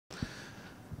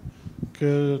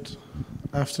Good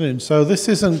afternoon. So this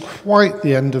isn't quite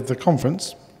the end of the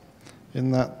conference,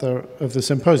 of the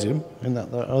symposium, in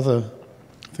that there are other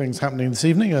things happening this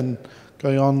evening and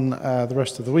going on the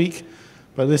rest of the week.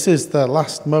 But this is the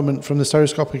last moment from the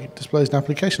Stereoscopic Displays and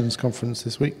Applications conference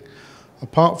this week,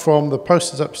 apart from the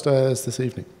posters upstairs this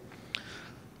evening.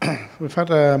 We've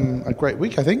had a great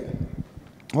week, I think.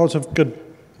 Lots of good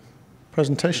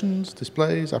presentations,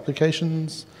 displays,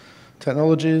 applications,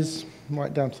 technologies,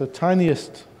 right down to the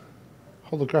tiniest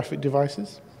holographic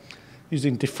devices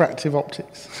using diffractive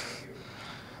optics.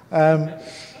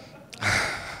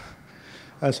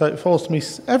 So it falls to me,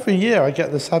 every year I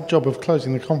get the sad job of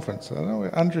closing the conference. I know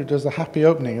Andrew does the happy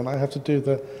opening and I have to do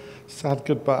the sad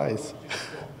goodbyes.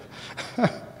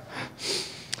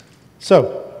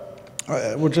 So,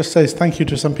 we'll just say thank you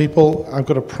to some people. I've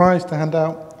got a prize to hand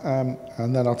out,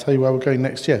 and then I'll tell you where we're going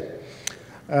next year.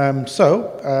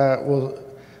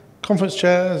 Conference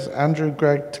chairs, Andrew,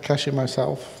 Greg, Takeshi, and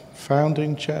myself.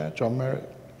 Founding chair, John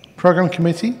Merritt. Program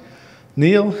committee,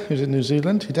 Neil, who's in New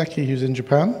Zealand, Hideki, who's in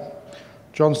Japan.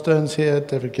 John Stern's here,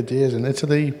 David Gadir's in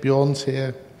Italy, Bjorn's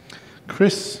here.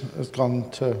 Chris has gone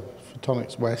to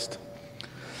Photonics West.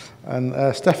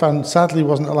 And Stefan sadly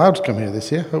wasn't allowed to come here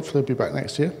this year. Hopefully he'll be back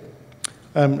next year.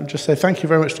 Just say thank you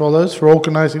very much to all those for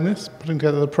organising this, putting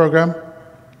together the programme,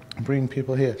 and bringing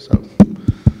people here. So.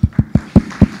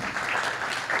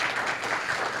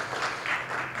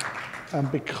 And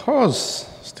because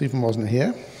Stephen wasn't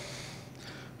here,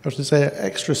 I have to say an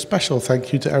extra special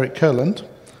thank you to Eric Kurland,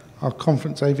 our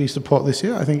conference AV support this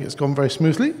year. I think it's gone very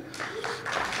smoothly.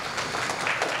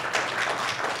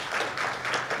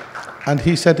 And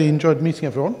he said he enjoyed meeting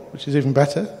everyone, which is even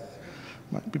better.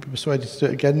 Might be persuaded to do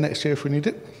it again next year if we need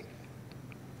it.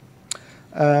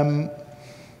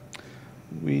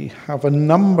 We have a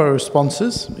number of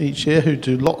sponsors each year who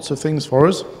do lots of things for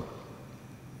us.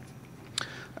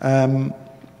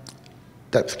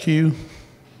 DepthQ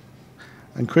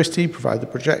and Christie provide the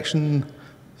projection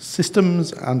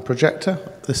systems and projector.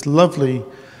 This lovely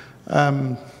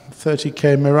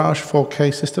 30K Mirage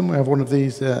 4K system. We have one of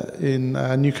these in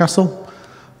Newcastle,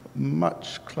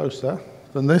 much closer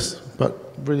than this,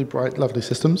 but really bright, lovely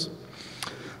systems.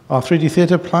 Our 3D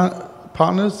theatre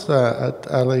partners at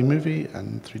LA Movie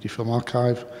and 3D Film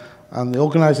Archive, and the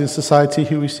Organising Society,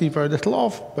 who we see very little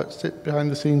of, but sit behind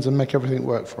the scenes and make everything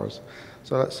work for us.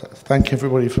 So let's thank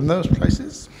everybody from those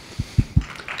places.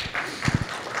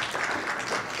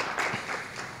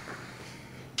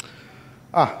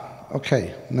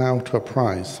 Okay, now to a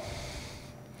prize.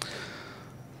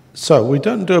 So we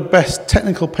don't do a Best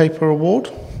Technical Paper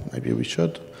Award, maybe we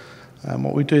should.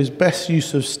 What we do is Best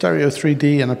Use of Stereo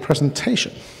 3D in a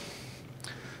Presentation.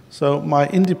 So my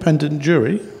independent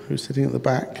jury, who's sitting at the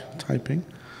back typing,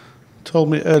 told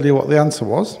me earlier what the answer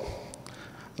was.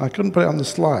 I couldn't put it on the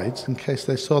slides in case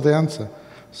they saw the answer.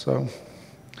 So,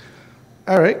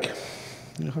 Eric,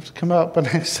 you'll have to come up and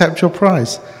accept your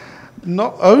prize.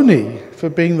 Not only for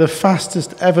being the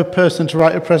fastest ever person to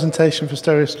write a presentation for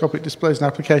stereoscopic displays and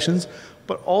applications,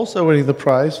 but also winning the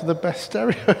prize for the best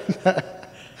stereo in there.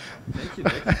 Thank you,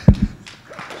 Nick.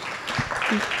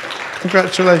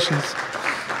 Congratulations.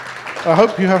 I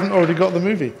hope you haven't already got the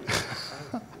movie.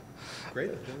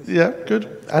 Great. Yeah,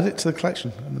 good. Add it to the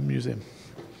collection in the museum.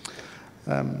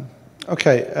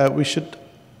 We should...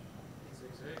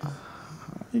 I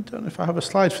don't know if I have a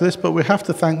slide for this, but we have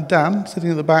to thank Dan,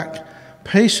 sitting at the back,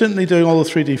 patiently doing all the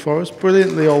 3D for us,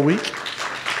 brilliantly all week.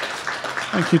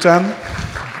 Thank you, Dan.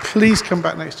 Please come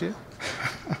back next year.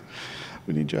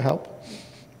 We need your help.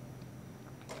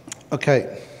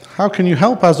 Okay, how can you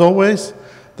help? As always,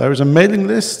 there is a mailing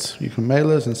list. You can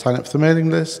mail us and sign up for the mailing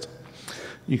list.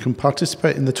 You can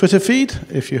participate in the Twitter feed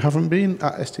if you haven't been,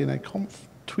 at SD&A Conf.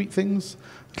 Tweet things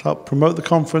to help promote the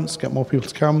conference, get more people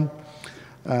to come,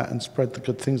 and spread the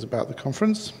good things about the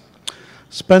conference.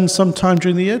 Spend some time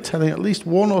during the year telling at least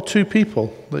one or two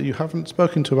people that you haven't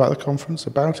spoken to about the conference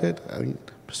about it, and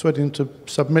persuading them to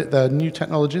submit their new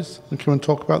technologies and come and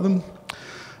talk about them.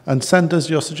 And send us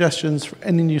your suggestions for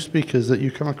any new speakers that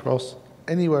you come across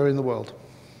anywhere in the world.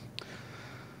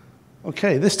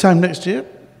 Okay, this time next year,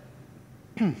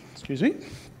 excuse me,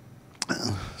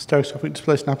 Stereoscopic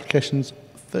Displays and Applications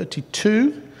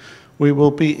 32, we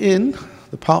will be in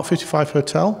the Park 55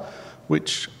 Hotel,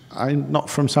 which I'm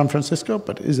not from San Francisco,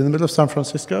 but is in the middle of San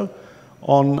Francisco,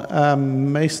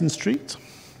 on Mason Street,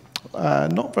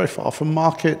 not very far from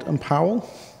Market and Powell.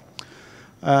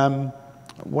 The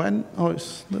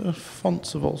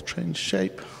fonts have all changed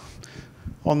shape.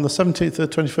 On the 17th to the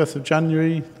 21st of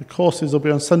January, the courses will be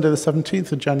on Sunday the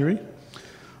 17th of January.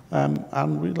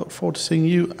 And we look forward to seeing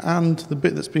you and the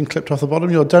bit that's been clipped off the bottom,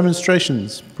 your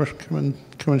demonstrations. Come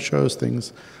and show us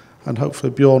things. And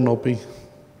hopefully Bjorn will be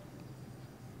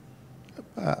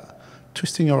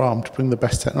twisting your arm to bring the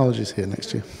best technologies here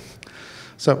next year.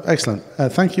 So, excellent.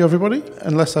 Thank you, everybody.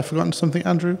 Unless I've forgotten something,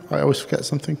 Andrew. I always forget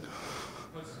something.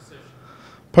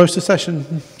 Poster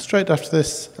session straight after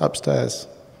this, upstairs.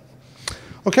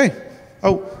 Okay.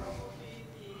 Oh.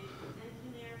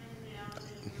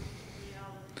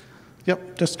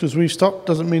 Yep, just because we've stopped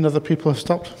doesn't mean other people have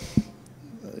stopped.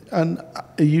 And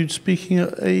are you speaking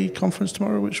at a conference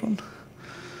tomorrow? Which one?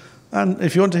 And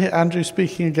if you want to hear Andrew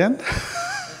speaking again,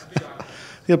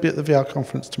 he'll be at the VR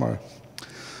conference tomorrow.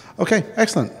 Okay,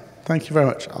 excellent. Thank you very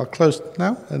much. I'll close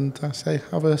now and say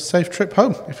have a safe trip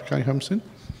home if you're going home soon.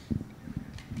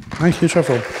 Thank you,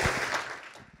 Trevor.